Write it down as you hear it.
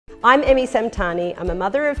I'm Emmy Samtani. I'm a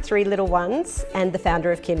mother of 3 little ones and the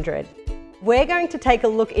founder of Kiindred. We're going to take a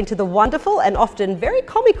look into the wonderful and often very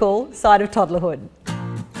comical side of toddlerhood.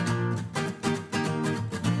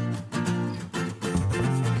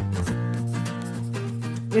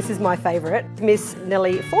 This is my favourite. Miss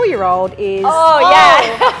Nellie, 4-year-old, is...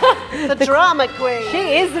 The drama queen.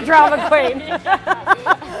 She is the drama queen.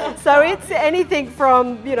 So it's anything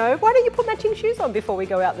from, you know, why don't you put matching shoes on before we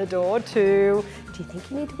go out the door, to, do you think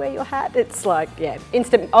you need to wear your hat? It's like, yeah,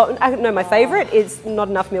 instant. Oh, no, my favourite is not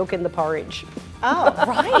enough milk in the porridge. Oh,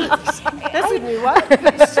 right. That's a new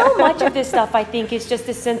one. So much of this stuff, I think, is just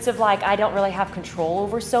a sense of like, I don't really have control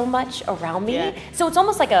over so much around me. Yeah. So it's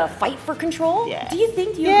almost like a fight for control. Yeah. Do you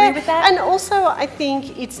agree with that? And also I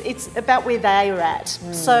think it's about where they are at.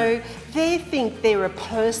 So they think they're a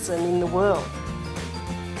person in the world.